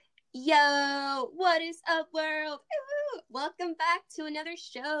Yo, what is up, world? Welcome back to another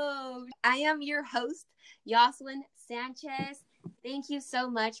show. I am your host, Yoselin Sanchez. Thank you so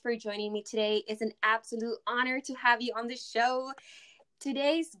much for joining me today. It's an absolute honor to have you on the show.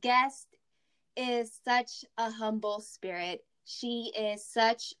 Today's guest is such a humble spirit. She is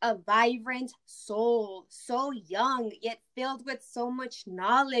such a vibrant soul, so young, yet filled with so much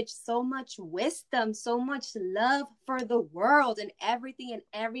knowledge, so much wisdom, so much love for the world and everything and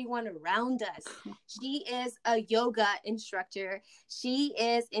everyone around us. She is a yoga instructor. She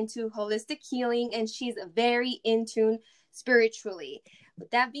is into holistic healing and she's very in tune spiritually. With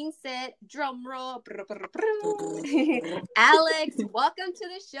that being said, drum roll. Alex, welcome to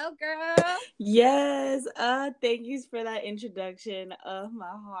the show, girl. Yes, thank you for that introduction of my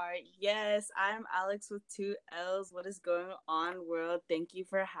heart. Yes, I'm Alex with two L's. What is going on, world? Thank you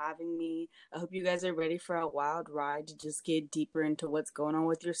for having me. I hope you guys are ready for a wild ride to just get deeper into what's going on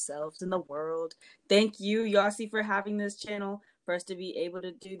with yourselves and the world. Thank you, Yossi, for having this channel, for us to be able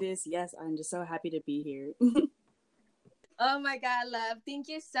to do this. Yes, I'm just so happy to be here. Oh my God, love. Thank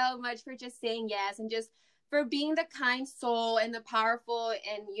you so much for just saying yes and just for being the kind soul and the powerful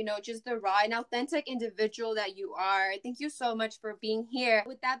and, just the raw and authentic individual that you are. Thank you so much for being here.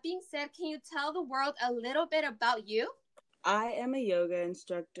 With that being said, can you tell the world a little bit about you? I am a yoga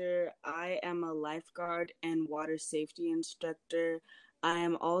instructor. I am a lifeguard and water safety instructor. I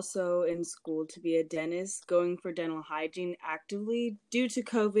am also in school to be a dentist, going for dental hygiene actively. Due to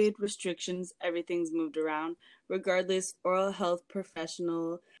COVID restrictions, everything's moved around. Regardless, oral health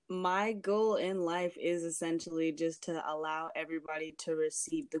professional. My goal in life is essentially just to allow everybody to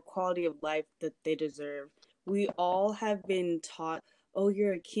receive the quality of life that they deserve. We all have been taught, oh,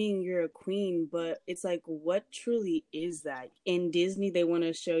 you're a king, you're a queen, but it's like, what truly is that? In Disney, they want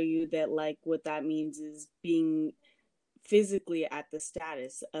to show you that, like, what that means is being physically at the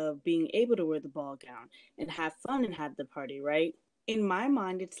status of being able to wear the ball gown and have fun and have the party, right? In my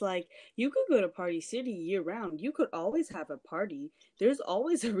mind, it's like you could go to Party City year round. You could always have a party. There's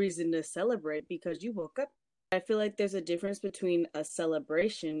always a reason to celebrate because you woke up. I feel like there's a difference between a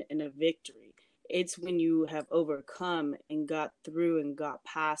celebration and a victory. It's when you have overcome and got through and got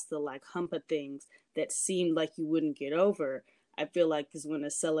past the like hump of things that seemed like you wouldn't get over. I feel like is when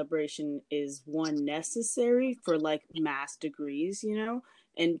a celebration is one necessary for like mass degrees,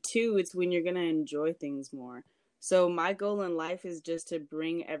 and two, it's when you're gonna enjoy things more. So my goal in life is just to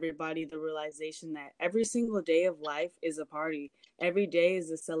bring everybody the realization that every single day of life is a party. Every day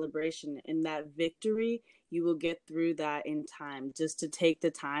is a celebration, and that victory, you will get through that in time. Just to take the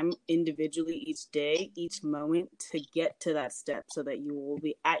time individually each day, each moment to get to that step so that you will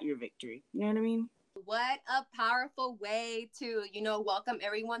be at your victory. You know what I mean? What a powerful way to, welcome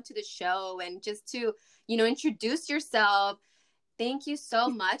everyone to the show and just to, introduce yourself. Thank you so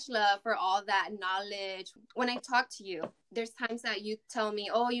much, love, for all that knowledge. When I talk to you, there's times that you tell me,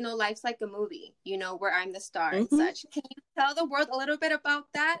 oh, life's like a movie, where I'm the star and such. Can you tell the world a little bit about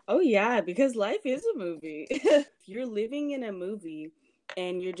that? Oh, yeah, because life is a movie. If you're living in a movie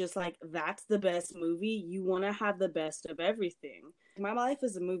and you're just like, that's the best movie, you want to have the best of everything. My life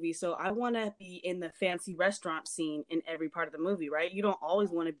is a movie, so I want to be in the fancy restaurant scene in every part of the movie, right? You don't always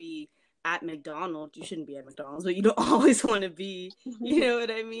want to be at McDonald's. You shouldn't be at McDonald's, but you don't always want to be, you know what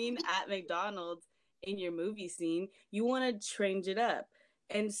I mean, at McDonald's in your movie scene. You want to change it up.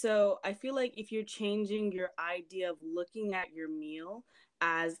 And so I feel like if you're changing your idea of looking at your meal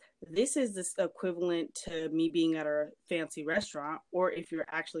as this is this equivalent to me being at a fancy restaurant, or if you're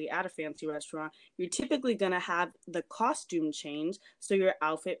actually at a fancy restaurant, you're typically going to have the costume change so your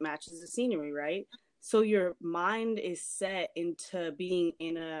outfit matches the scenery, right? So your mind is set into being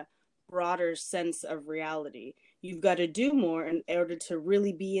in a broader sense of reality. You've got to do more in order to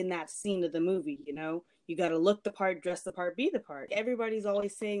really be in that scene of the movie, You got to look the part, dress the part, be the part. Everybody's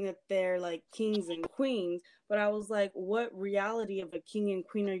always saying that they're like kings and queens, but I was like, what reality of a king and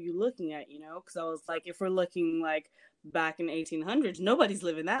queen are you looking at, Because I was like, if we're looking like back in 1800s, nobody's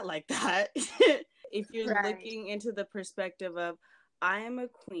living that like that. If you're Right. looking into the perspective of, I am a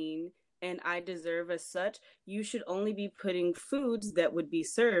queen and I deserve as such, you should only be putting foods that would be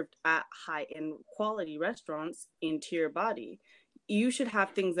served at high-end quality restaurants into your body. You should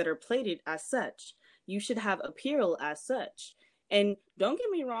have things that are plated as such. You should have apparel as such. And don't get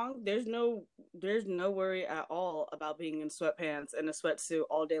me wrong, there's no worry at all about being in sweatpants and a sweatsuit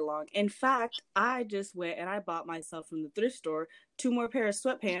all day long. In fact, I just went and I bought myself from the thrift store 2 more pair of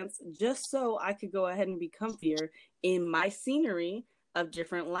sweatpants just so I could go ahead and be comfier in my scenery of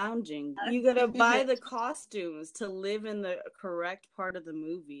different lounging. You gotta buy the costumes to live in the correct part of the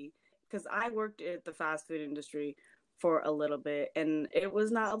movie. Because I worked at the fast food industry for a little bit, and it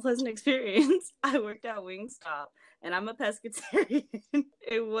was not a pleasant experience. I worked at Wingstop, and I'm a pescatarian.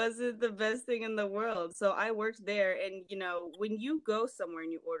 It wasn't the best thing in the world. So I worked there, and when you go somewhere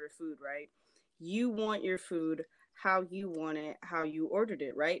and you order food, right? You want your food how you want it, how you ordered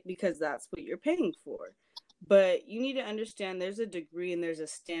it, right? Because that's what you're paying for. But you need to understand there's a degree and there's a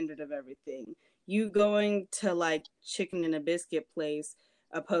standard of everything. You going to like chicken and a biscuit place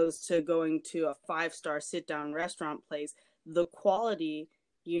opposed to going to a 5-star sit down restaurant place, the quality,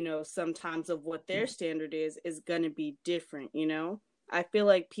 sometimes of what their standard is going to be different. I feel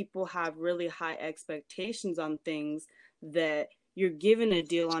like people have really high expectations on things that you're given a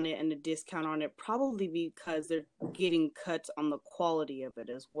deal on it and a discount on it, probably because they're getting cuts on the quality of it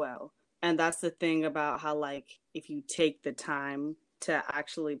as well. And that's the thing about how, like, if you take the time to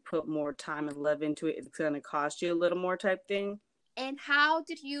actually put more time and love into it, it's going to cost you a little more type thing. And how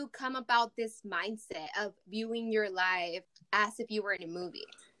did you come about this mindset of viewing your life as if you were in a movie?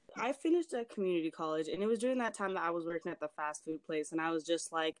 I finished at community college, and it was during that time that I was working at the fast food place, and I was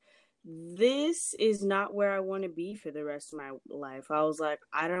just like, this is not where I want to be for the rest of my life. I was like,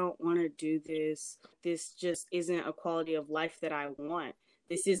 I don't want to do this. This just isn't a quality of life that I want.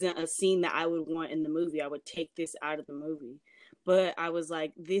 This isn't a scene that I would want in the movie. I would take this out of the movie. But I was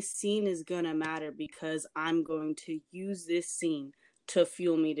like, this scene is going to matter because I'm going to use this scene to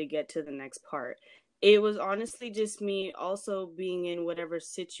fuel me to get to the next part. It was honestly just me also being in whatever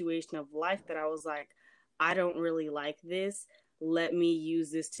situation of life that I was like, I don't really like this. Let me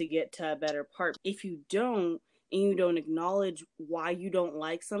use this to get to a better part. If you don't, and you don't acknowledge why you don't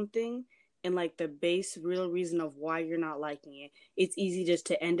like something, and like the base real reason of why you're not liking it, it's easy just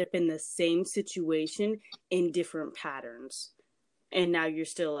to end up in the same situation in different patterns. And now you're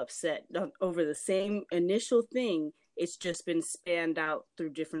still upset over the same initial thing. It's just been spanned out through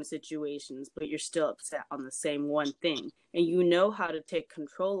different situations, but you're still upset on the same one thing. And you know how to take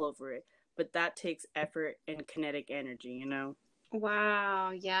control over it, but that takes effort and kinetic energy.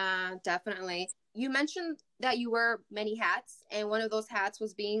 Wow, yeah, definitely. You mentioned that you wear many hats, and one of those hats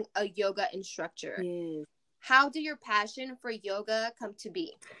was being a yoga instructor. Yes. How did your passion for yoga come to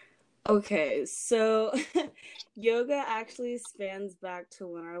be? Okay, so yoga actually spans back to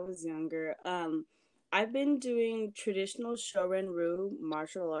when I was younger. I've been doing traditional Shorin-ryu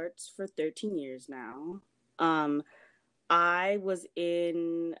martial arts for 13 years now. I was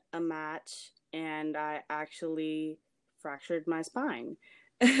in a match and I actually fractured my spine.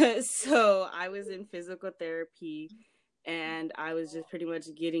 So I was in physical therapy and I was just pretty much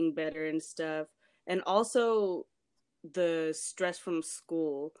getting better and stuff. And also the stress from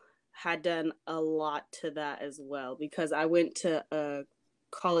school had done a lot to that as well because I went to a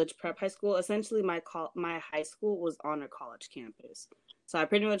college prep high school. Essentially, my high school was on a college campus. So I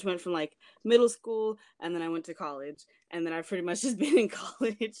pretty much went from like middle school and then I went to college and then I've pretty much just been in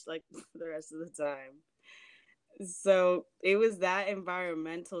college like for the rest of the time. So it was that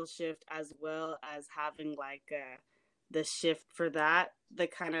environmental shift as well as having like the shift for that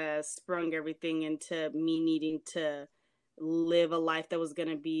kind of sprung everything into me needing to live a life that was going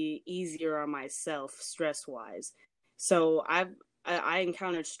to be easier on myself stress wise. So I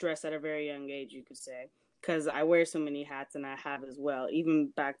encountered stress at a very young age, you could say, because I wear so many hats and I have as well.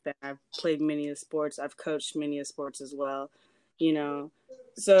 Even back then, I've played many of sports. I've coached many of sports as well.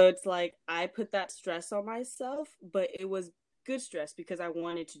 So it's like I put that stress on myself, but it was good stress because I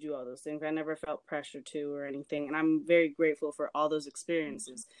wanted to do all those things. I never felt pressure to or anything. And I'm very grateful for all those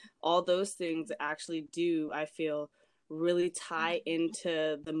experiences. All those things actually do, I feel, really tie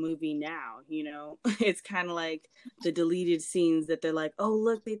into the movie now. It's kind of like the deleted scenes that they're like, oh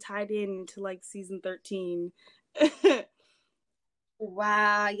look, they tied into like season 13.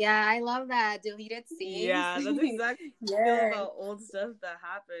 Wow, yeah, I love that. Deleted scenes. Yeah, that's exactly how I feel about old stuff that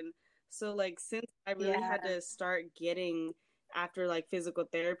happened. So like since I really had to start getting after like physical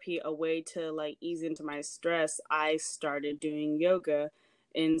therapy a way to like ease into my stress, I started doing yoga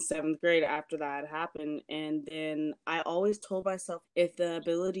in 7th grade after that happened. And then I always told myself if the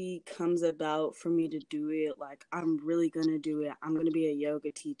ability comes about for me to do it, like I'm really gonna do it. I'm gonna be a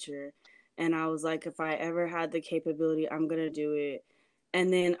yoga teacher. And I was like, if I ever had the capability, I'm gonna do it.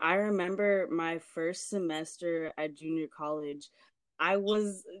 And then I remember my first semester at junior college. I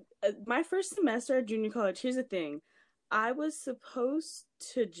was my first semester at junior college. Here's the thing. I was supposed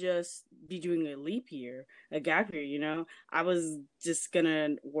to just be doing a leap year, a gap year. I was just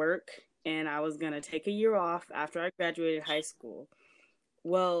gonna work and I was gonna take a year off after I graduated high school.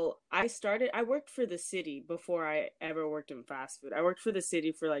 Well, I worked for the city before I ever worked in fast food. I worked for the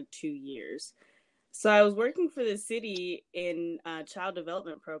city for like 2 years. So I was working for the city in child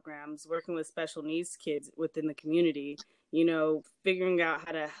development programs, working with special needs kids within the community, figuring out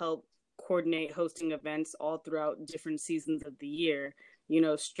how to help coordinate hosting events all throughout different seasons of the year,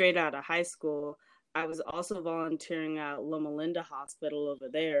 straight out of high school. I was also volunteering at Loma Linda Hospital over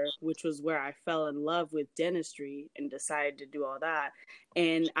there, which was where I fell in love with dentistry and decided to do all that.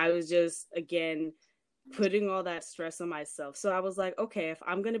 And I was just, again, putting all that stress on myself. So I was like, okay, if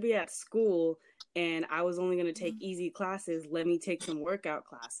I'm going to be at school and I was only going to take easy classes, let me take some workout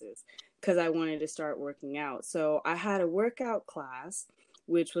classes because I wanted to start working out. So I had a workout class,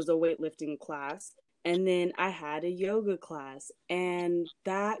 which was a weightlifting class. And then I had a yoga class. And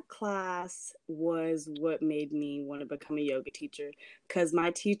that class was what made me want to become a yoga teacher because my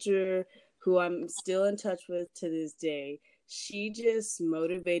teacher, who I'm still in touch with to this day, she just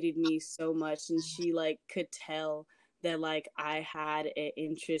motivated me so much, and she could tell that I had an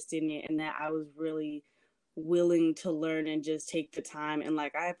interest in it and that I was really willing to learn and just take the time. And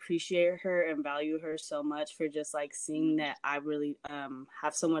I appreciate her and value her so much for just seeing that I really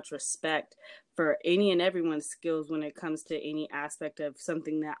have so much respect for any and everyone's skills when it comes to any aspect of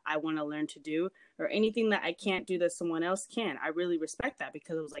something that I want to learn to do, or anything that I can't do that someone else can. I really respect that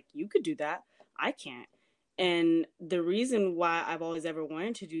because it was you could do that, I can't. And the reason why I've always ever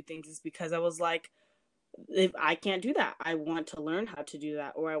wanted to do things is because I was if I can't do that, I want to learn how to do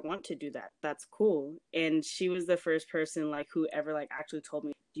that, or I want to do that. That's cool. And she was the first person who ever actually told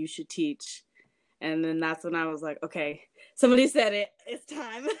me you should teach. And then that's when I was like, okay, somebody said it. It's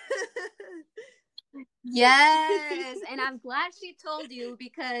time. Yes, and I'm glad she told you,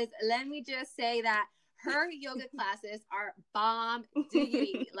 because let me just say that her yoga classes are bomb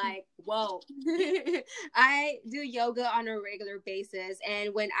diggity. Whoa. I do yoga on a regular basis,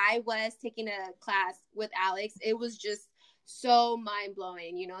 and when I was taking a class with Alex, it was just so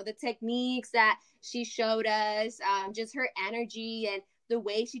mind-blowing. The techniques that she showed us, just her energy and the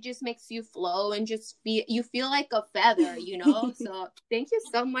way she just makes you flow and just feel like a feather. So thank you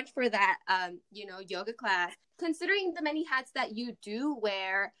so much for that yoga class. Considering the many hats that you do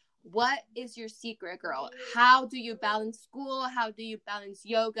wear, what is your secret, girl? How do you balance school? How do you balance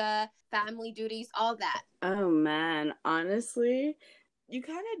yoga, family duties, all that? Oh man, honestly, you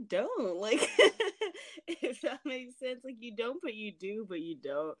kind of don't. If that makes sense, you don't, but you do, but you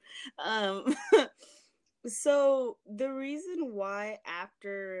don't. Um So the reason why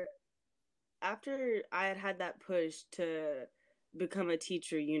after I had that push to become a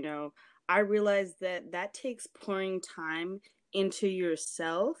teacher, I realized that that takes pouring time into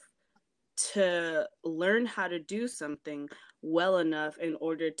yourself to learn how to do something well enough in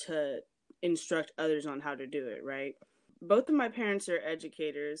order to instruct others on how to do it, right? Both of my parents are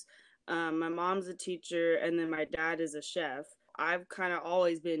educators. My mom's a teacher, and then my dad is a chef. I've kind of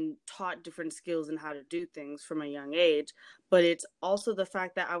always been taught different skills and how to do things from a young age, but it's also the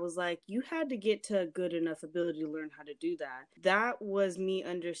fact that I was you had to get to a good enough ability to learn how to do that. That was me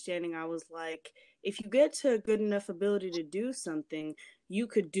understanding. I was if you get to a good enough ability to do something, you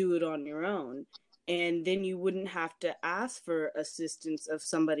could do it on your own. And then you wouldn't have to ask for assistance of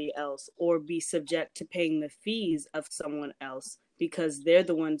somebody else or be subject to paying the fees of someone else because they're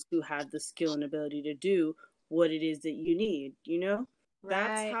the ones who have the skill and ability to do what it is that you need, Right.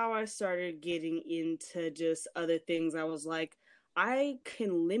 That's how I started getting into just other things. I was I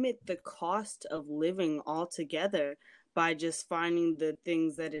can limit the cost of living altogether by just finding the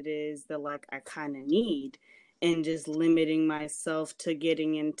things that it is that I kind of need, and just limiting myself to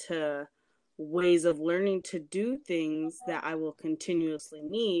getting into ways of learning to do things that I will continuously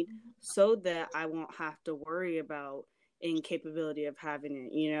need so that I won't have to worry about incapability of having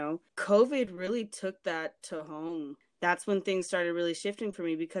it. COVID really took that to home. That's when things started really shifting for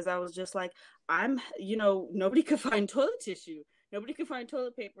me because I was just nobody could find toilet tissue. Nobody could find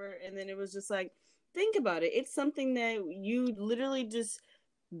toilet paper. And then it was just think about it. It's something that you literally just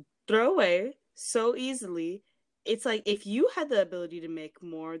throw away so easily. It's if you had the ability to make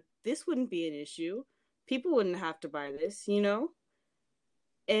more, this wouldn't be an issue. People wouldn't have to buy this,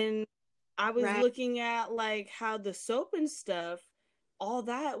 And I was Right. looking at how the soap and stuff, all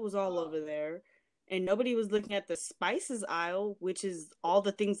that was all over there. And nobody was looking at the spices aisle, which is all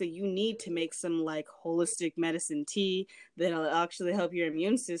the things that you need to make some holistic medicine tea that'll actually help your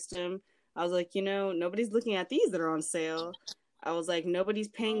immune system. I was nobody's looking at these that are on sale. I was nobody's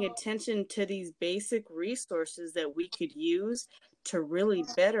paying attention to these basic resources that we could use to really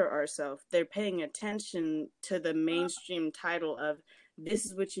better ourselves. They're paying attention to the mainstream title of this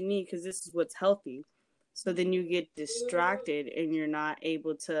is what you need because this is what's healthy. So then you get distracted and you're not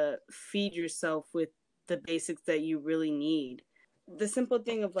able to feed yourself with the basics that you really need. the simple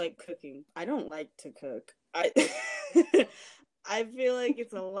thing of like cooking. I don't like to cook. I I feel like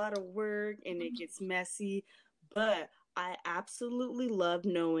it's a lot of work and it gets messy, but I absolutely love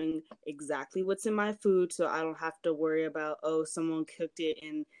knowing exactly what's in my food so I don't have to worry about, oh, someone cooked it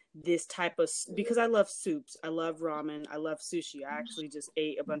in this type of, because I love soups. I love ramen. I love sushi. I actually just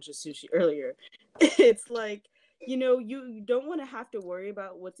ate a bunch of sushi earlier. It's like, you don't want to have to worry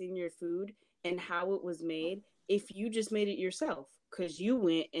about what's in your food and how it was made if you just made it yourself, because you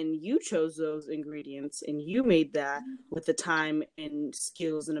went and you chose those ingredients and you made that with the time and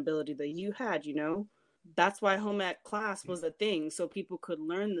skills and ability that you had. That's why home ec class was a thing, so people could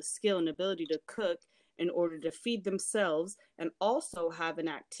learn the skill and ability to cook in order to feed themselves and also have an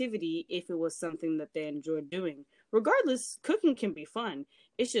activity if it was something that they enjoyed doing. Regardless, cooking can be fun.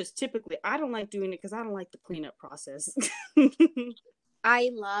 It's just typically I don't like doing it because I don't like the cleanup process.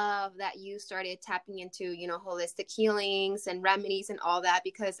 I love that you started tapping into, holistic healings and remedies and all that,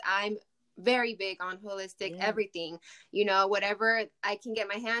 because I'm very big on holistic everything. Whatever I can get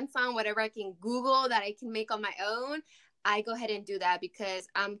my hands on, whatever I can Google that I can make on my own, I go ahead and do that, because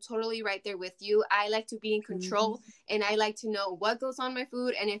I'm totally right there with you. I like to be in control, and I like to know what goes on my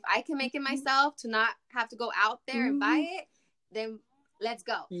food. And if I can make it myself to not have to go out there and buy it, then let's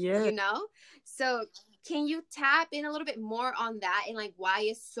go. So can you tap in a little bit more on that, and like why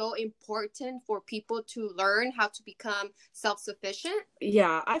it's so important for people to learn how to become self-sufficient?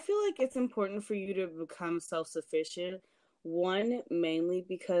 Yeah, I feel like it's important for you to become self-sufficient. One, mainly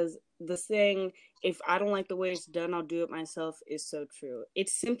because the saying, if I don't like the way it's done, I'll do it myself, is so true.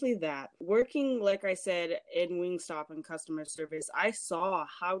 It's simply that. Working, like I said, in Wingstop and customer service, I saw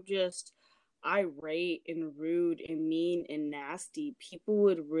how just irate and rude and mean and nasty people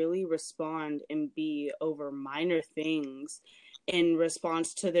would really respond and be over minor things in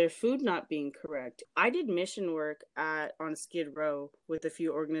response to their food not being correct. I did mission work on Skid Row with a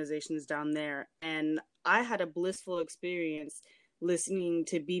few organizations down there, and I had a blissful experience listening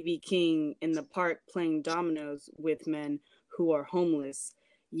to BB King in the park playing dominoes with men who are homeless.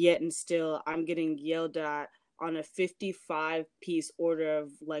 Yet and still, I'm getting yelled at on a 55-piece order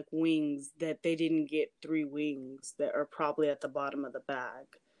of like wings that they didn't get 3 wings that are probably at the bottom of the bag.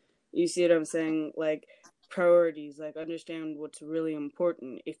 You see what I'm saying? Like, priorities, like understand what's really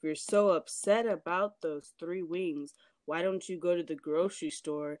important. If you're so upset about those 3 wings, why don't you go to the grocery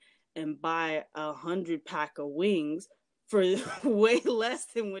store and buy 100 pack of wings for way less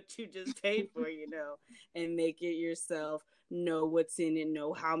than what you just paid for, and make it yourself, know what's in it,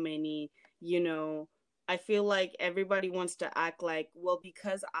 know how many. I feel like everybody wants to act like, well,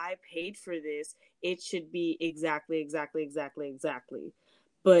 because I paid for this, it should be exactly, exactly, exactly, exactly.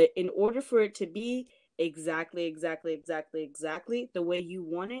 But in order for it to be exactly, exactly, exactly, exactly the way you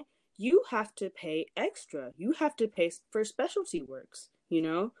want it, you have to pay extra. You have to pay for specialty works.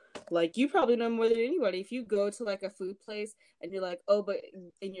 Like, you probably know more than anybody. If you go to like a food place and you're like, oh, but,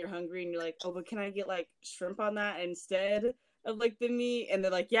 and you're hungry and you're like, oh, but can I get like shrimp on that instead of like the meat? And they're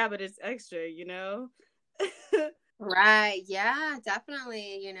like, yeah, but it's extra. Right. Yeah,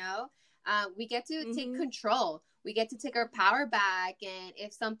 definitely. We get to take control. We get to take our power back. And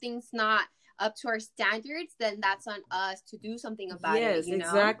if something's not up to our standards, then that's on us to do something about it, Yes,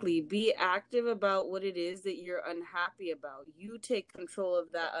 exactly. Be active about what it is that you're unhappy about. You take control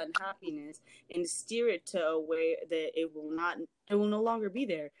of that unhappiness and steer it to a way that it will no longer be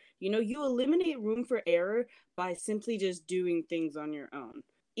there. You eliminate room for error by simply just doing things on your own.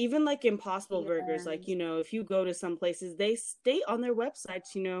 Even like Impossible Burgers, like, if you go to some places, they state on their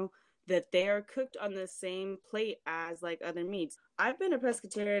websites, that they are cooked on the same plate as like other meats. I've been a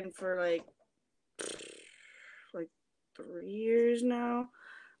pescatarian for like 3 years now.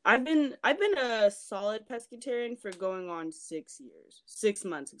 I've been a solid pescatarian for going on 6 years. 6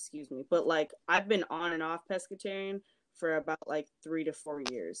 months, excuse me. But like I've been on and off pescatarian for about like 3 to 4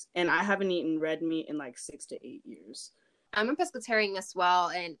 years. And I haven't eaten red meat in like 6 to 8 years. I'm a pescatarian as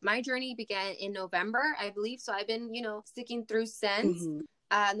well, and my journey began in November, I believe. So I've been, sticking through since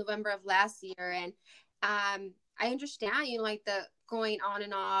November of last year, and I understand, like the going on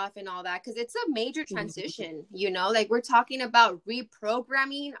and off and all that, because it's a major transition. Like we're talking about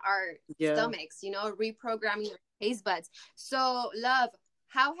reprogramming our stomachs, reprogramming our taste buds. So, love,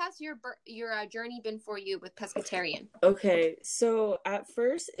 how has your journey been for you with pescatarian? Okay, so at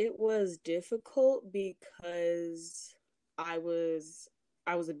first it was difficult because I was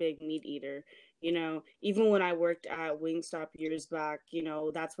a big meat eater. Even when I worked at Wingstop years back,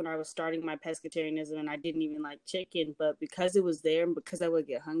 that's when I was starting my pescatarianism, and I didn't even like chicken, but because it was there and because I would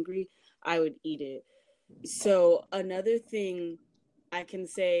get hungry, I would eat it. So another thing I can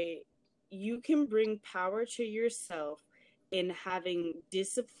say, you can bring power to yourself in having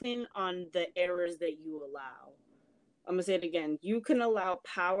discipline on the errors that you allow. I'm going to say it again. You can allow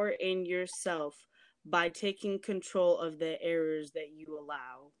power in yourself by taking control of the errors that you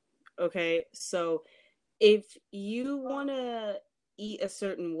allow. Okay? So if you want to eat a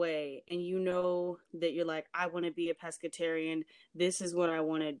certain way and you know that you're like, I want to be a pescatarian, this is what I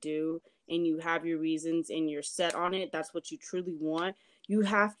want to do, and you have your reasons and you're set on it, that's what you truly want, you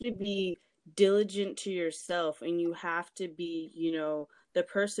have to be diligent to yourself, and you have to be, the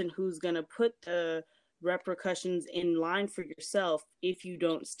person who's going to put the repercussions in line for yourself if you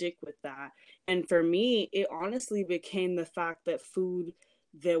don't stick with that. And for me, it honestly became the fact that food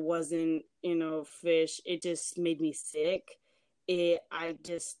that wasn't, fish, it just made me sick. I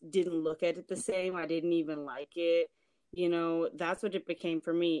just didn't look at it the same. I didn't even like it. That's what it became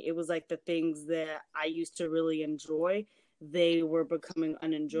for me. It was like the things that I used to really enjoy, they were becoming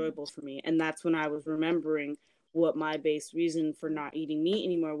unenjoyable for me. And that's when I was remembering what my base reason for not eating meat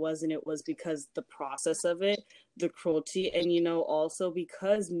anymore was. And it was because the process of it, the cruelty, and, also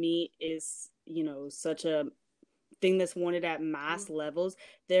because meat is, such a thing that's wanted at mass levels,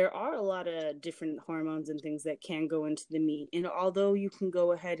 there are a lot of different hormones and things that can go into the meat. And although you can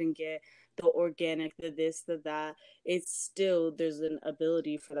go ahead and get the organic, the this, the that, it's still, there's an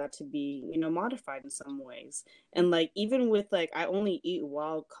ability for that to be, modified in some ways. And like, even with like, I only eat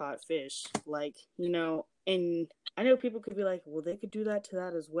wild caught fish, like, and I know people could be like, well, they could do that to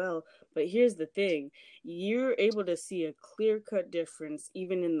that as well. But here's the thing. You're able to see a clear-cut difference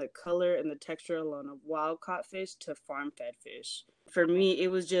even in the color and the texture alone of wild-caught fish to farm-fed fish. For me,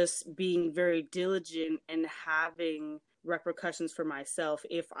 it was just being very diligent and having repercussions for myself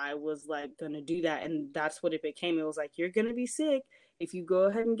if I was like going to do that. And that's what it became. It was like, you're going to be sick if you go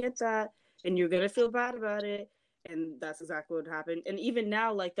ahead and get that, and you're going to feel bad about it. And that's exactly what happened. And even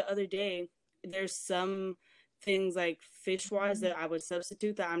now, like the other day, there's some things like fish wise that I would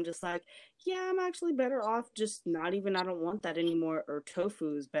substitute that I'm just like, yeah, I'm actually better off just not even, I don't want that anymore. Or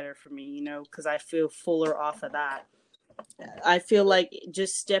tofu is better for me, because I feel fuller off of that. I feel like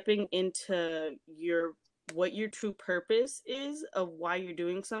just stepping into what your true purpose is of why you're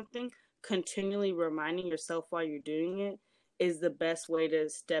doing something, continually reminding yourself why you're doing it, is the best way to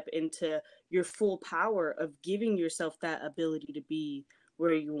step into your full power of giving yourself that ability to be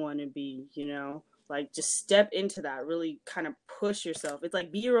where you want to be, like just step into that, really kind of push yourself. It's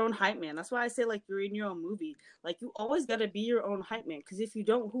like, be your own hype man. That's why I say like you're in your own movie. Like you always got to be your own hype man, because if you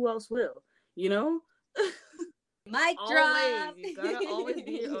don't, who else will, Mic drop. You gotta always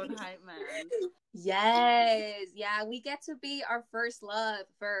be your own hype man. Yes. Yeah, we get to be our first love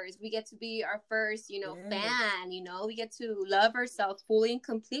first. We get to be our first, fan, we get to love ourselves fully and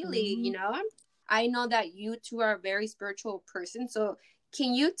completely, I know that you two are a very spiritual person. So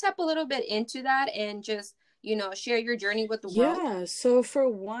can you tap a little bit into that and just, share your journey with the world? Yeah. So for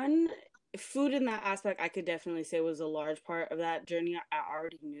one, food in that aspect, I could definitely say was a large part of that journey. I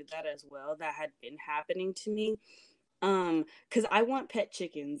already knew that as well. That had been happening to me. Because I want pet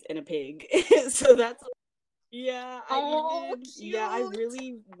chickens and a pig. So that's, yeah, I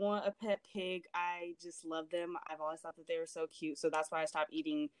really want a pet pig. I just love them. I've always thought that they were so cute. So that's why I stopped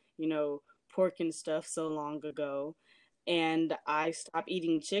eating, pork and stuff so long ago. And I stopped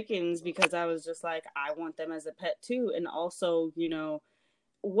eating chickens because I was just like, I want them as a pet too. And also,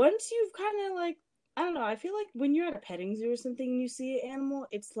 once you've kind of like, I don't know, I feel like when you're at a petting zoo or something and you see an animal,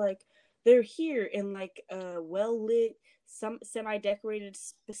 it's like they're here in like a well lit, some semi-decorated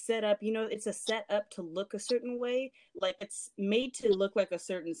setup. It's a set up to look a certain way. Like it's made to look like a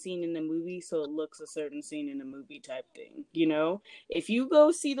certain scene in the movie, so it looks a certain scene in the movie type thing. If you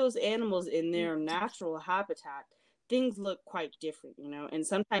go see those animals in their natural habitat, things look quite different. And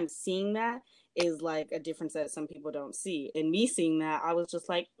sometimes seeing that is like a difference that some people don't see. And me seeing that, I was just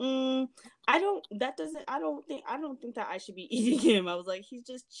like, I don't think that I should be eating him. I was like, he's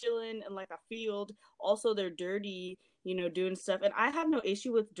just chilling in like a field. Also, they're dirty, doing stuff. And I have no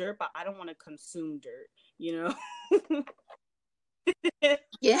issue with dirt, but I don't want to consume dirt,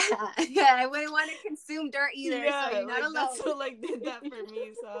 Yeah, I wouldn't want to consume dirt either. Yeah, so you're not alone. That's what like did that for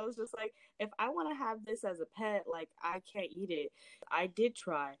me. So I was just like, if I want to have this as a pet, like I can't eat it. I did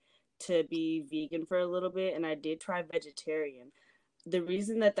try to be vegan for a little bit, and I did try vegetarian. The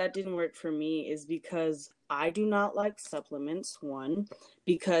reason that didn't work for me is because I do not like supplements. One,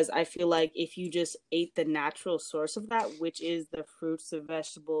 because I feel like if you just ate the natural source of that, which is the fruits, the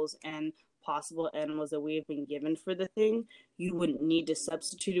vegetables, and possible animals that we have been given for the thing, you wouldn't need to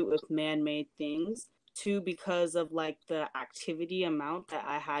substitute it with man-made things. Two, because of like the activity amount that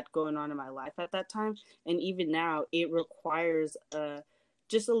I had going on in my life at that time, and even now it requires a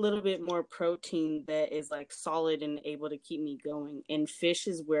just a little bit more protein that is like solid and able to keep me going. And fish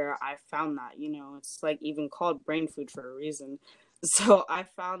is where I found that, it's like even called brain food for a reason. So I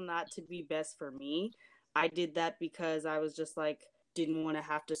found that to be best for me. I did that because I was just like, didn't want to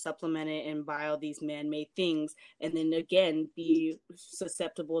have to supplement it and buy all these man-made things and then again be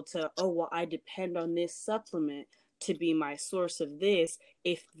susceptible to, oh well, I depend on this supplement to be my source of this.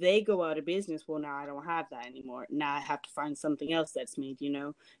 If they go out of business, well, now I don't have that anymore. Now I have to find something else that's made,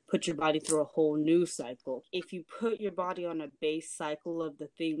 put your body through a whole new cycle. If you put your body on a base cycle of the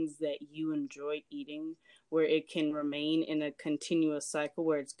things that you enjoy eating, where it can remain in a continuous cycle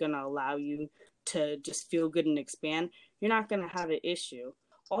where it's going to allow you to just feel good and expand, you're not going to have an issue.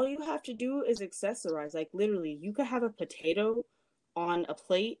 All you have to do is accessorize. Like literally, you could have a potato on a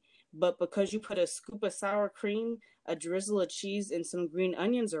plate, but because you put a scoop of sour cream, a drizzle of cheese, and some green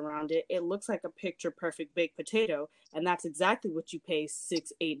onions around it, it looks like a picture perfect baked potato. And that's exactly what you pay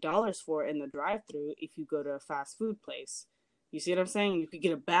 $6-8 for in the drive-thru if you go to a fast food place. You see what I'm saying? You could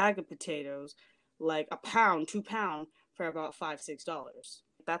get a bag of potatoes, like a pound, 2 pound, for about $5-6.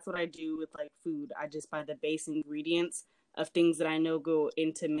 That's what I do with like food. I just buy the base ingredients of things that I know go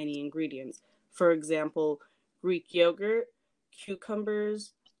into many ingredients. For example, Greek yogurt,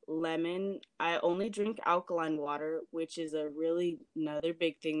 cucumbers, lemon. I only drink alkaline water, which is another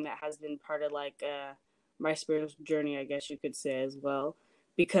big thing that has been part of like my spiritual journey, I guess you could say as well.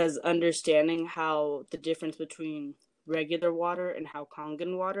 Because understanding how the difference between regular water and how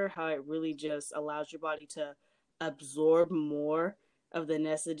Kangen water, how it really just allows your body to absorb more of the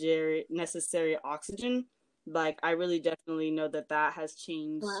necessary oxygen. Like I really definitely know that has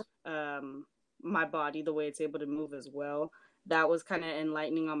changed my body, the way it's able to move as well. That was kind of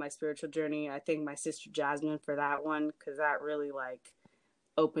enlightening on my spiritual journey. I thank my sister Jasmine for that one, because that really like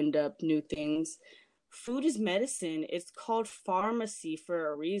opened up new things. Food is medicine. It's called pharmacy for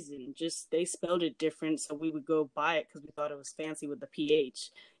a reason. Just they spelled it different, so we would go buy it because we thought it was fancy with the PH,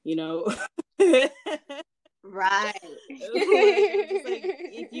 you know? Right. Like,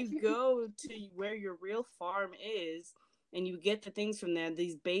 if you go to where your real farm is and you get the things from there,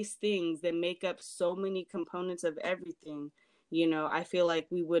 these base things that make up so many components of everything, I feel like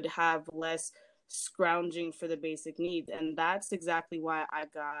we would have less scrounging for the basic needs. And that's exactly why I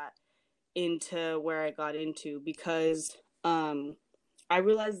got into where I got into, because I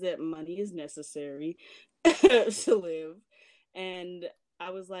realized that money is necessary to live. And I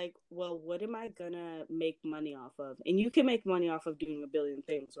was like, well, what am I gonna make money off of? And you can make money off of doing a billion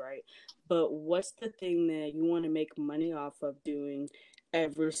things, right? But what's the thing that you want to make money off of doing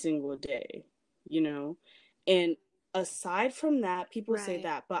every single day, And aside from that, people say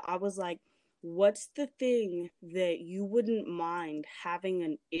that, but I was like, what's the thing that you wouldn't mind having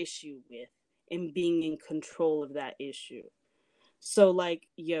an issue with and being in control of that issue? So like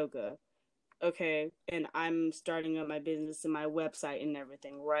yoga. Okay, and I'm starting up my business and my website and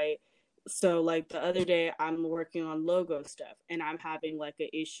everything, right? So like the other day I'm working on logo stuff and I'm having like an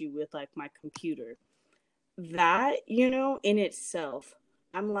issue with like my computer. That, in itself,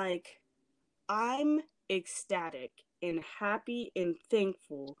 I'm like, I'm ecstatic and happy and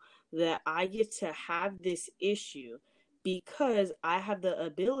thankful that I get to have this issue, because I have the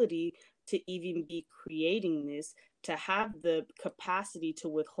ability to even be creating this, to have the capacity to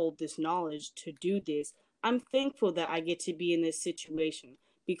withhold this knowledge, to do this. I'm thankful that I get to be in this situation,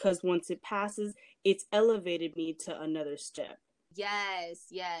 because once it passes, it's elevated me to another step.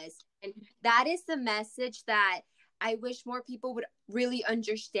 Yes. And that is the message that I wish more people would really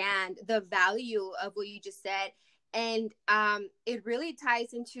understand, the value of what you just said. And it really ties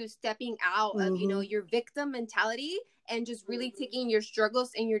into stepping out of, your victim mentality, and just really taking your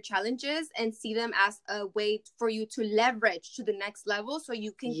struggles and your challenges and see them as a way for you to leverage to the next level, so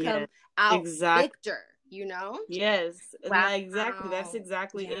you can come out victor, Yes. Wow. Exactly. That's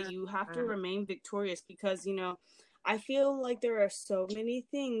exactly it. You have to remain victorious, because, I feel like there are so many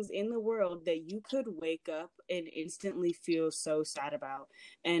things in the world that you could wake up and instantly feel so sad about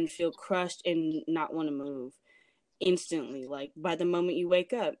and feel crushed and not want to move instantly, like by the moment you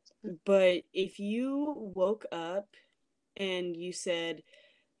wake up. But if you woke up and you said,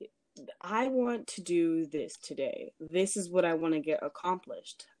 I want to do this today, this is what I want to get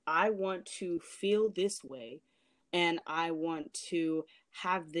accomplished, I want to feel this way, and I want to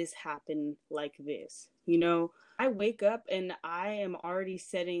have this happen like this, I wake up and I am already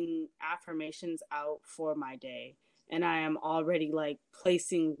setting affirmations out for my day, and I am already like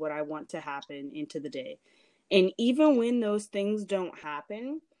placing what I want to happen into the day. And even when those things don't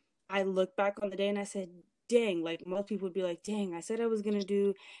happen, I look back on the day and I said, dang, like most people would be like, dang, I said I was going to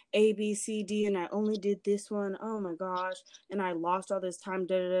do A, B, C, D, and I only did this one. Oh my gosh. And I lost all this time,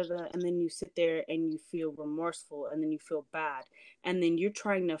 da, da, da, da. And then you sit there and you feel remorseful, and then you feel bad. And then you're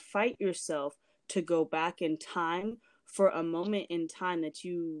trying to fight yourself to go back in time for a moment in time that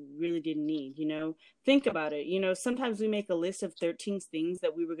you really didn't need, you know? Think about it. You know, sometimes we make a list of 13 things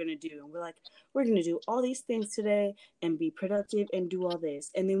that we were going to do, and we're like, we're going to do all these things today and be productive and do all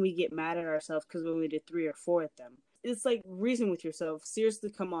this. And then we get mad at ourselves because we only did 3 or 4 of them. It's like, reason with yourself.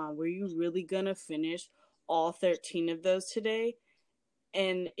 Seriously, come on. Were you really going to finish all 13 of those today?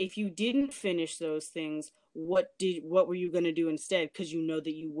 And if you didn't finish those things, what were you going to do instead? Because you know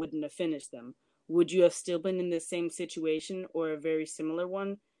that you wouldn't have finished them. Would you have still been in the same situation or a very similar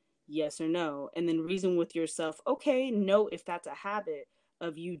one? Yes or no. And then reason with yourself, okay, no, if that's a habit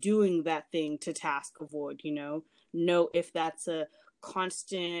of you doing that thing to task avoid, you know? No, if that's a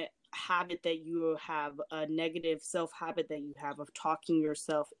constant habit that you have, a negative self habit that you have of talking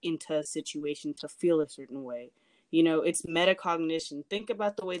yourself into a situation to feel a certain way. You know, it's metacognition. Think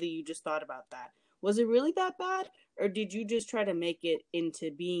about the way that you just thought about that. Was it really that bad? Or did you just try to make it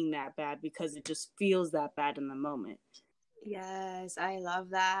into being that bad because it just feels that bad in the moment? Yes, I love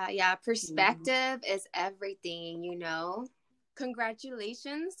that. Yeah, perspective is everything, you know.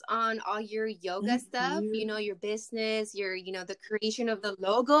 Congratulations on all your yoga Thank stuff, you. you know, your business, your, you know, the creation of the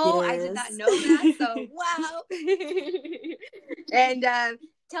logo. I did not Yes. know that. So, wow. And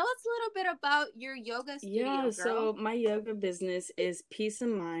tell us a little bit about your yoga Yeah, studio, girl. so my yoga business is Peace of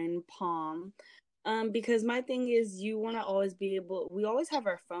Mind Palm. Because my thing is, you want to always be able, we always have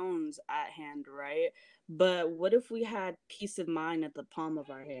our phones at hand, right? But what if we had peace of mind at the palm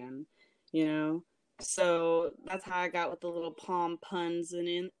of our hand, you know? So that's how I got with the little palm puns and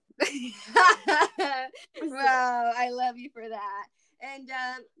in. Wow, I love you for that. And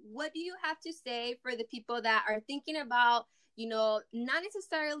what do you have to say for the people that are thinking about, you know, not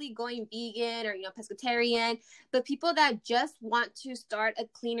necessarily going vegan or, you know, pescatarian, but people that just want to start a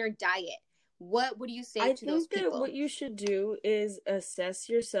cleaner diet? What would you say I to those think that people? what you should do is assess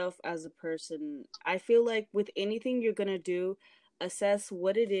yourself as a person. I feel like with anything you're going to do, assess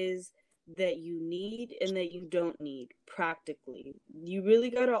what it is that you need and that you don't need practically. You really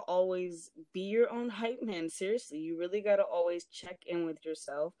got to always be your own hype man. Seriously, you really got to always check in with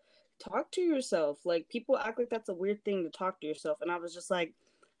yourself. Talk to yourself. Like, people act like that's a weird thing to talk to yourself. And I was just like,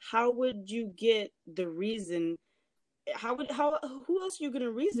 how would you get the reason how who else are you gonna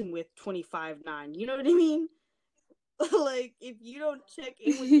reason with 25/9? You know what I mean? Like, if you don't check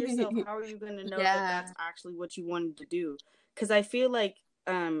in with yourself, how are you gonna know that Yeah. that's actually what you wanted to do? Because I feel like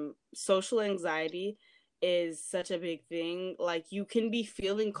social anxiety is such a big thing. Like, you can be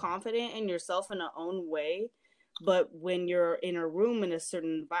feeling confident in yourself in a own way, but when you're in a room in a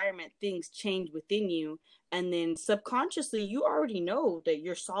certain environment, things change within you, and then subconsciously you already know that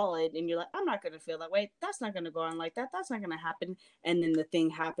you're solid, and you're like, I'm not going to feel that way, that's not going to go on like that, that's not going to happen. And then the thing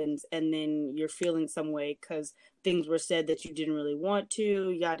happens, and then you're feeling some way because things were said that you didn't really want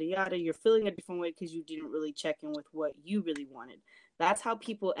to, yada yada. You're feeling a different way because you didn't really check in with what you really wanted. That's how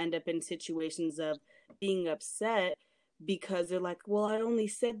people end up in situations of being upset, because they're like, well, I only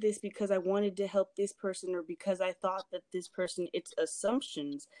said this because I wanted to help this person, or because I thought that this person. It's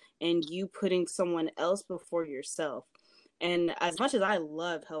assumptions, and you putting someone else before yourself. And as much as I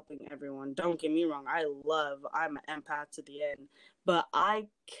love helping everyone, don't get me wrong, I'm an empath to the end, but I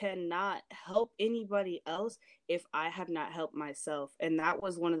cannot help anybody else if I have not helped myself. And that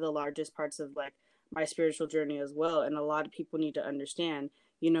was one of the largest parts of like my spiritual journey as well. And a lot of people need to understand,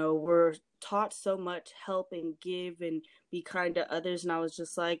 you know, we're taught so much help and give and be kind to others. And I was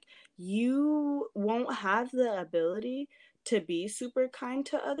just like, you won't have the ability to be super kind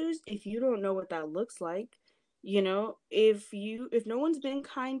to others if you don't know what that looks like. You know, if no one's been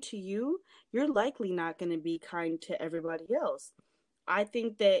kind to you, you're likely not going to be kind to everybody else. I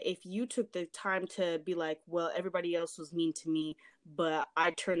think that if you took the time to be like, well, everybody else was mean to me, but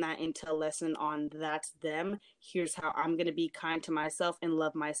I turned that into a lesson on that's them. Here's how I'm going to be kind to myself and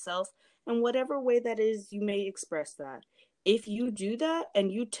love myself. And whatever way that is, you may express that. If you do that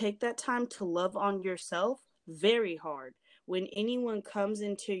and you take that time to love on yourself, very hard. When anyone comes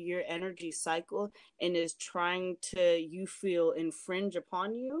into your energy cycle and is trying to, you feel, infringe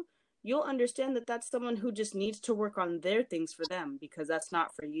upon you, you'll understand that that's someone who just needs to work on their things for them, because that's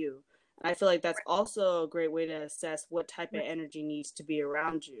not for you. And I feel like that's also a great way to assess what type of energy needs to be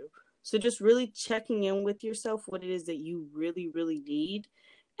around you. So just really checking in with yourself, what it is that you really, really need.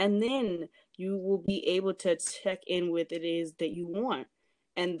 And then you will be able to check in with it is that you want.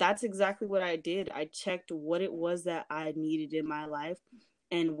 And that's exactly what I did. I checked what it was that I needed in my life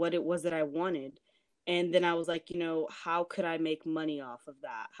and what it was that I wanted. And then I was like, how could I make money off of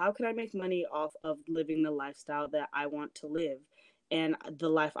that? How could I make money off of living the lifestyle that I want to live and the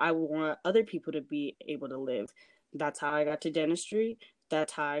life I want other people to be able to live? That's how I got to dentistry.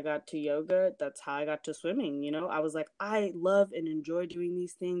 That's how I got to yoga. That's how I got to swimming. I was like, I love and enjoy doing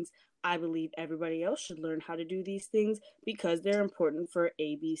these things. I believe everybody else should learn how to do these things because they're important for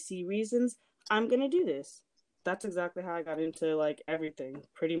ABC reasons. I'm going to do this. That's exactly how I got into like everything,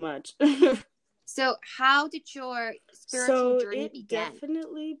 pretty much. So how did your spiritual journey begin?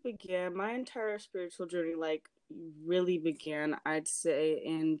 Definitely began, my entire spiritual journey, like, really began, I'd say,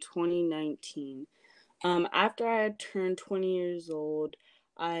 in 2019. After I had turned 20 years old,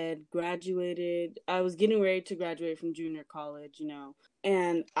 I had graduated. I was getting ready to graduate from junior college,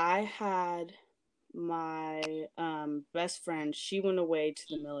 and I had my best friend. She went away to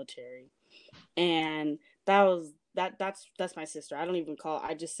the military, and that's my sister. I don't even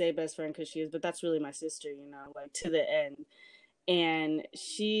I just say best friend because she is, but that's really my sister, like to the end. And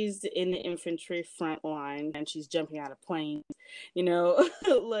she's in the infantry front line and she's jumping out of planes,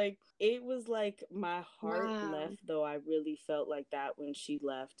 like it was like my heart left, though. I really felt like that when she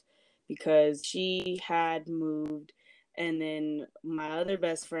left because she had moved, and then my other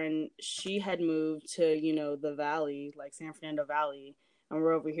best friend, she had moved to, the valley, like San Fernando Valley, and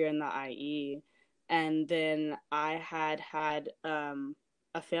we're over here in the IE. And then I had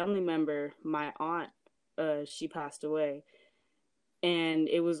a family member, my aunt, she passed away. And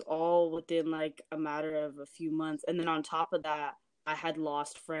it was all within like a matter of a few months. And then on top of that, I had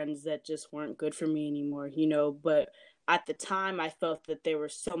lost friends that just weren't good for me anymore, But at the time, I felt that they were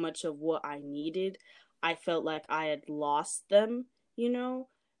so much of what I needed. I felt like I had lost them,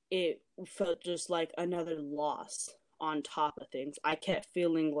 It felt just like another loss on top of things. I kept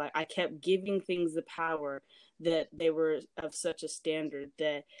feeling like I kept giving things the power that they were of such a standard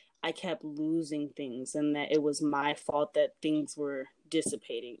that I kept losing things, and that it was my fault that things were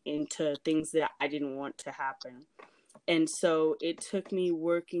dissipating into things that I didn't want to happen. And so it took me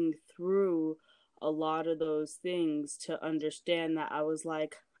working through a lot of those things to understand that I was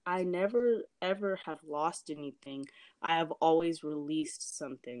like, I never ever have lost anything. I have always released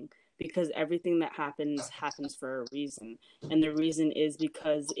something, because everything that happens for a reason. And the reason is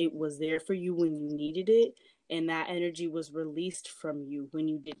because it was there for you when you needed it, and that energy was released from you when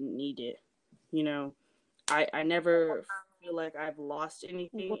you didn't need it. I never feel like I've lost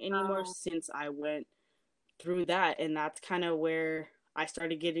anything anymore since I went through that. And that's kind of where I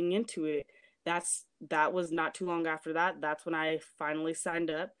started getting into it. That was not too long after that. That's when I finally signed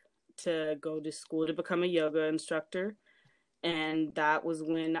up to go to school to become a yoga instructor. And that was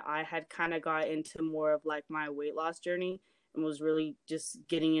when I had kind of got into more of like my weight loss journey and was really just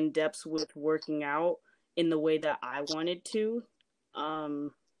getting in depth with working out in the way that I wanted to,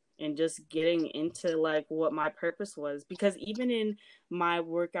 and just getting into like what my purpose was. Because even in my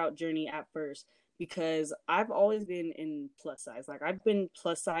workout journey at first, because I've always been in plus size, like I've been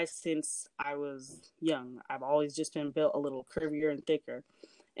plus size since I was young. I've always just been built a little curvier and thicker,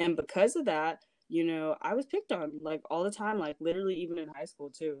 and because of that, I was picked on like all the time, like literally even in high school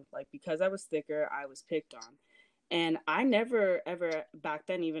too. Like because I was thicker, I was picked on. And I never ever back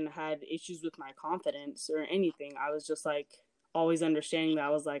then even had issues with my confidence or anything. I was just like always understanding that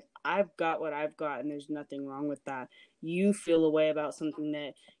I was like, I've got what I've got and there's nothing wrong with that. You feel a way about something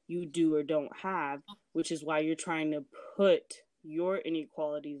that you do or don't have, which is why you're trying to put your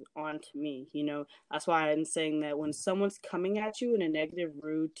inequalities onto me. That's why I'm saying that when someone's coming at you in a negative,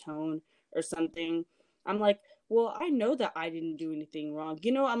 rude tone or something, I'm like, well, I know that I didn't do anything wrong.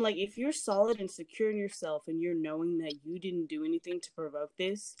 I'm like, if you're solid and secure in yourself and you're knowing that you didn't do anything to provoke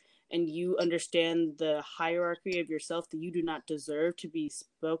this, and you understand the hierarchy of yourself, that you do not deserve to be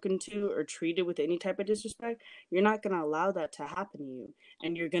spoken to or treated with any type of disrespect, you're not going to allow that to happen to you.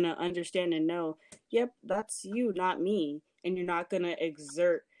 And you're going to understand and know, yep, that's you, not me. And you're not going to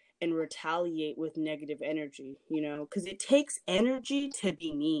exert and retaliate with negative energy, because it takes energy to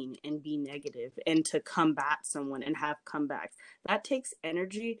be mean and be negative and to combat someone and have comebacks. That takes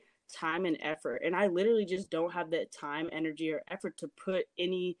energy, time, and effort. And I literally just don't have that time, energy, or effort to put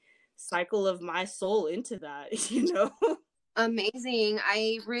any cycle of my soul into that. Amazing.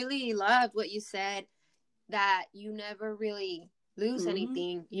 I really loved what you said, that you never really lose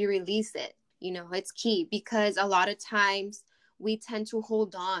anything, you release it. It's key, because a lot of times we tend to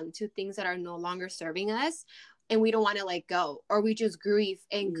hold on to things that are no longer serving us, and we don't want to let go, or we just grieve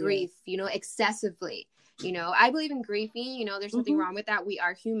excessively. I believe in grieving, there's nothing wrong with that. We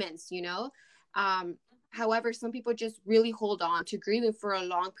are humans. However, some people just really hold on to grieving for a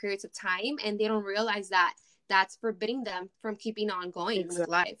long periods of time, and they don't realize that that's forbidding them from keeping on going with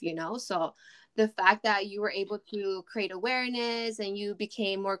life. So the fact that you were able to create awareness and you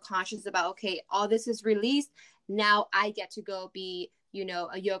became more conscious about, okay, all this is released. Now I get to go be, you know,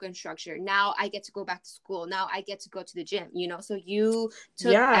 a yoga instructor. Now I get to go back to school. Now I get to go to the gym, you know, so you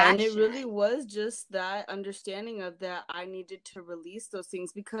took Yeah, and it action. really was just that understanding of that I needed to release those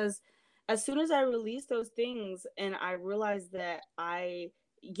things, because as soon as I released those things and I realized that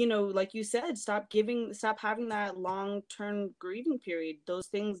like you said, stop having that long-term grieving period. Those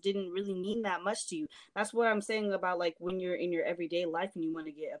things didn't really mean that much to you. That's what I'm saying about, like, when you're in your everyday life and you want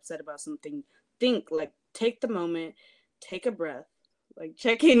to get upset about something, like, take the moment, take a breath, like,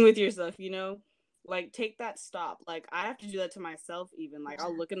 check in with yourself, like, take that stop. Like, I have to do that to myself. Even, like,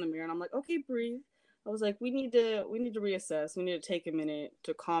 I'll look in the mirror and I'm like, okay, breathe. I was like, we need to reassess. We need to take a minute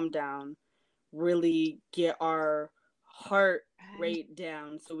to calm down, really get our heart rate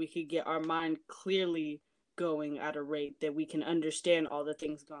down so we could get our mind clearly going at a rate that we can understand all the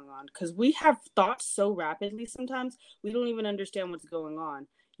things going on, because we have thoughts so rapidly sometimes we don't even understand what's going on.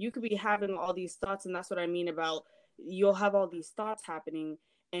 You could be having all these thoughts, and that's what I mean about, you'll have all these thoughts happening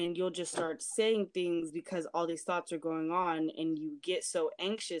and you'll just start saying things because all these thoughts are going on, and you get so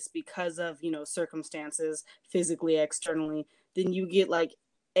anxious because of, circumstances, physically, externally. Then you get, like,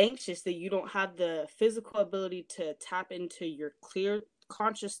 anxious that you don't have the physical ability to tap into your clear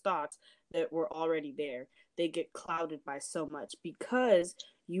conscious thoughts that were already there. They get clouded by so much because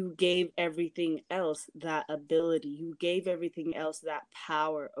you gave everything else that ability. You gave everything else that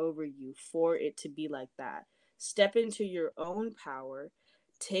power over you for it to be like that. Step into your own power,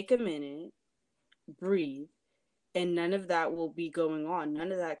 take a minute, breathe, and none of that will be going on.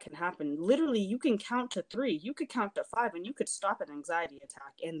 None of that can happen. Literally, you can count to 3, you could count to 5, and you could stop an anxiety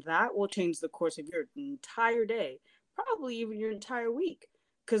attack, and that will change the course of your entire day, probably even your entire week.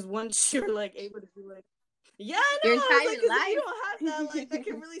 Because once you're, like, able to do, like, yeah, I know. Your I was entire like, because if you life. don't have that, like, that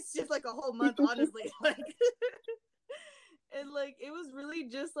can really shift, like, a whole month, honestly. Like, and, like, it was really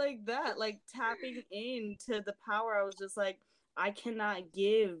just like that, like, tapping into the power. I was just like, I cannot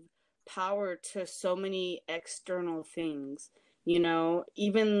give power to so many external things,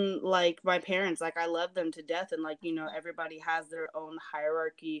 even, like, my parents. Like, I love them to death, and, like, everybody has their own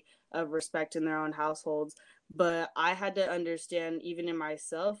hierarchy of respect in their own households, but I had to understand, even in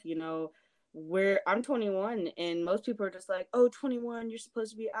myself, where I'm 21 and most people are just like, oh, 21, you're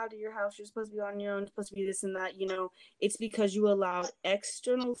supposed to be out of your house, you're supposed to be on your own, you're supposed to be this and that. It's because you allowed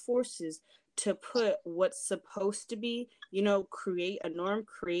external forces to put what's supposed to be, create a norm,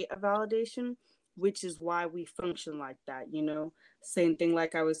 create a validation, which is why we function like that. Same thing,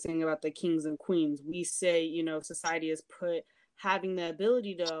 like I was saying about the kings and queens. We say, society has put having the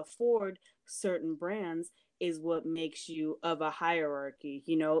ability to afford certain brands is what makes you of a hierarchy.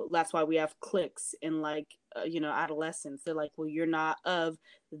 That's why we have cliques in, like, adolescence. They're like, well, you're not of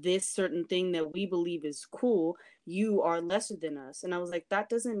this certain thing that we believe is cool, you are lesser than us. And I was like, that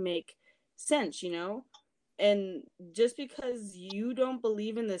doesn't make sense. And just because you don't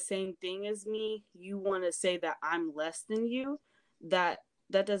believe in the same thing as me, you want to say that I'm less than you. That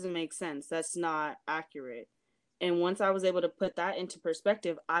doesn't make sense. That's not accurate. And once I was able to put that into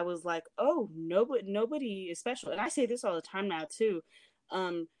perspective, I was like, oh, nobody is special. And I say this all the time now too.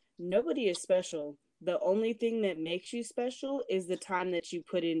 Nobody is special. The only thing that makes you special is the time that you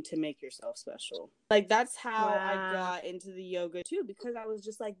put in to make yourself special. Like, that's how I got into the yoga too, because I was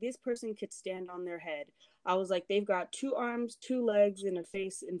just like, this person could stand on their head. I was like, they've got 2 arms, 2 legs, and a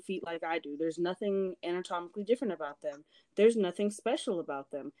face and feet like I do. There's nothing anatomically different about them. There's nothing special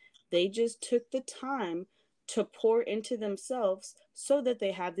about them. They just took the time to pour into themselves so that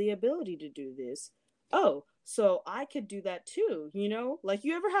they have the ability to do this. Oh, so I could do that too, Like,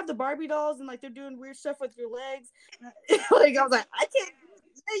 you ever have the Barbie dolls and, like, they're doing weird stuff with your legs? Like, I was like, I can't.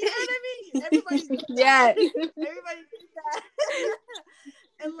 You know what I mean? Everybody did that. Yeah. Everybody did that.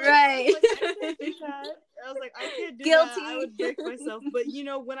 And, like, Right. I was like, I can't do that. I was like, I can't do Guilty. that. I would break myself. But,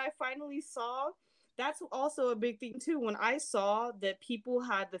 when I finally saw, that's also a big thing too. When I saw that people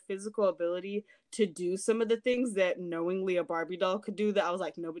had the physical ability to do some of the things that knowingly a Barbie doll could do, that I was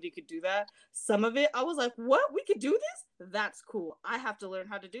like, nobody could do that. Some of it, I was like, what? We could do this? That's cool. I have to learn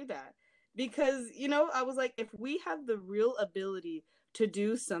how to do that. Because, I was like, if we have the real ability to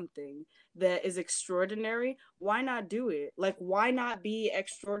do something that is extraordinary, why not do it? Like, why not be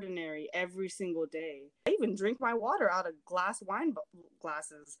extraordinary every single day? I even drink my water out of wine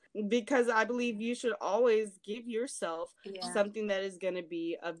glasses, because I believe you should always give yourself something that is going to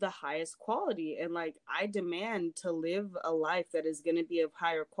be of the highest quality. And, like, I demand to live a life that is going to be of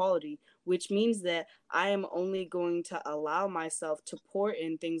higher quality, which means that I am only going to allow myself to pour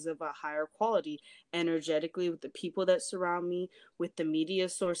in things of a higher quality, energetically, with the people that surround me, with the media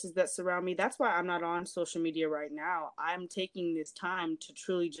sources that surround me. That's why I'm not on social media right now. I'm taking this time to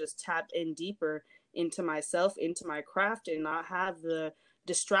truly just tap in deeper into myself, into my craft, and not have the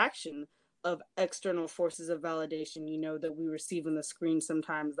distraction of external forces of validation, that we receive on the screen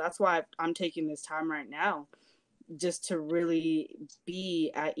sometimes. That's why I'm taking this time right now, just to really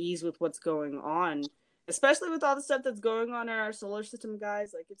be at ease with what's going on, especially with all the stuff that's going on in our solar system,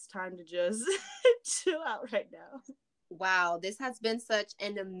 guys. Like, it's time to just chill out right now. Wow, this has been such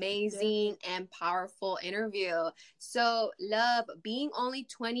an amazing and powerful interview. So, love, being only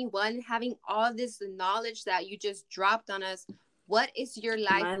 21, having all this knowledge that you just dropped on us, what is your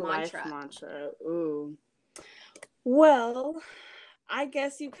life mantra? Life mantra. Ooh. Well, I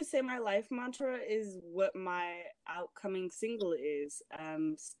guess you could say my life mantra is what my outcoming single is.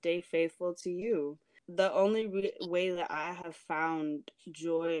 Stay faithful to you. The only way that I have found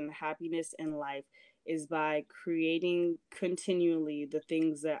joy and happiness in life is by creating continually the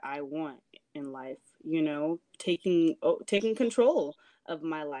things that I want in life, taking control of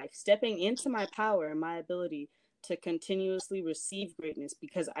my life, stepping into my power and my ability to continuously receive greatness,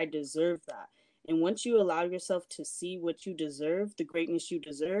 because I deserve that. And once you allow yourself to see what you deserve, the greatness you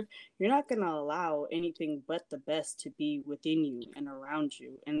deserve, you're not going to allow anything but the best to be within you and around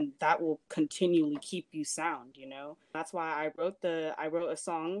you. And that will continually keep you sound, That's why I wrote a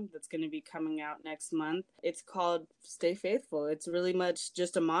song that's going to be coming out next month. It's called Stay Faithful. It's really much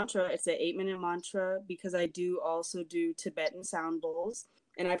just a mantra. It's an 8-minute mantra, because I do also do Tibetan sound bowls,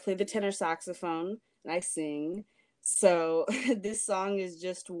 and I play the tenor saxophone and I sing. So this song is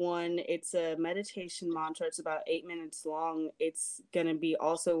just one. It's a meditation mantra. It's about 8 minutes long. It's going to be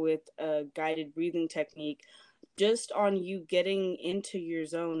also with a guided breathing technique, just on you getting into your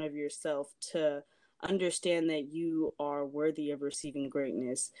zone of yourself to understand that you are worthy of receiving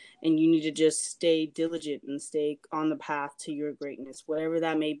greatness, and you need to just stay diligent and stay on the path to your greatness, whatever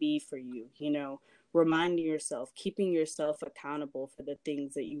that may be for you, reminding yourself, keeping yourself accountable for the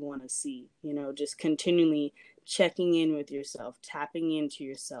things that you want to see, just continually checking in with yourself, tapping into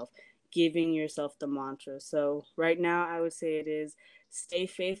yourself, giving yourself the mantra. So right now, I would say it is stay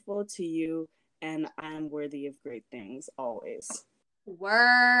faithful to you, and I'm worthy of great things always.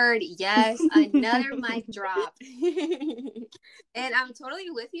 Word. Yes. Another mic drop. And I'm totally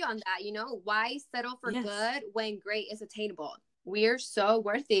with you on that. Why settle for good when great is attainable? We're so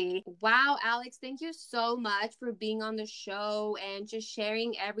worthy. Wow, Alex, thank you so much for being on the show and just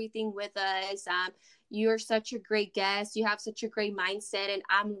sharing everything with us. You're such a great guest. You have such a great mindset, and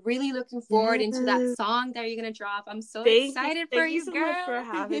I'm really looking forward into that song that you're gonna drop. I'm so excited for you, girl. Thank you so much for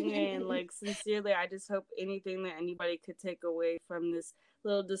having me, and sincerely, I just hope anything that anybody could take away from this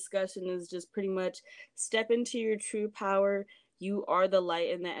little discussion is just pretty much step into your true power. You are the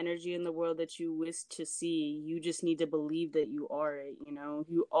light and the energy in the world that you wish to see. You just need to believe that you are it,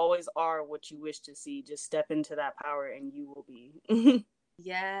 You always are what you wish to see. Just step into that power and you will be.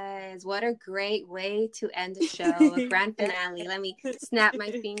 Yes, what a great way to end the show. A grand finale. Let me snap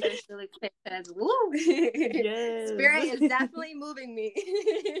my fingers really quick because woo! Yes. Spirit is definitely moving me.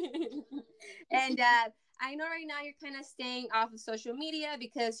 And I know right now you're kind of staying off of social media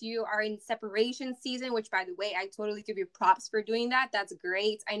because you are in separation season, which, by the way, I totally give you props for doing that. That's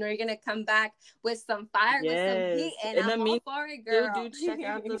great. I know you're going to come back with some fire, with some heat, and I'm all for it, girl. Do check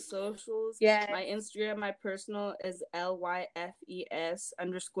out the socials. Yeah. My Instagram, my personal is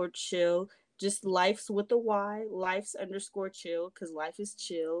LYFES_chill. Just life's with a Y, life's_chill, because life is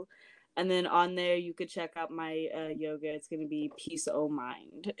chill. And then on there, you could check out my yoga. It's going to be Peace O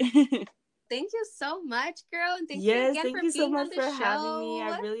Mind. Thank you so much, girl. And thank you again for being on the show. Having me.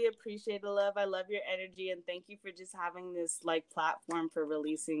 I really appreciate the love. I love your energy, and thank you for just having this platform for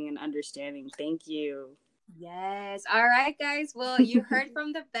releasing and understanding. Thank you. Yes. All right, guys. Well, you heard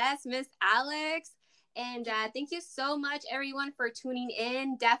from the best, Miss Alex. And thank you so much, everyone, for tuning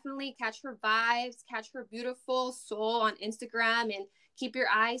in. Definitely catch her vibes, catch her beautiful soul on Instagram, and keep your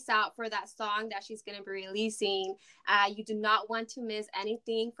eyes out for that song that she's going to be releasing. You do not want to miss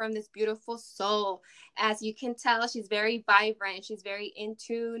anything from this beautiful soul. As you can tell, she's very vibrant. She's very in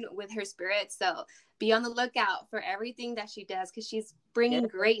tune with her spirit. So be on the lookout for everything that she does, because she's bringing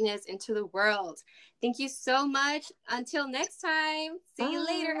greatness into the world. Thank you so much. Until next time. See you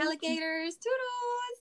later, alligators. Toodles.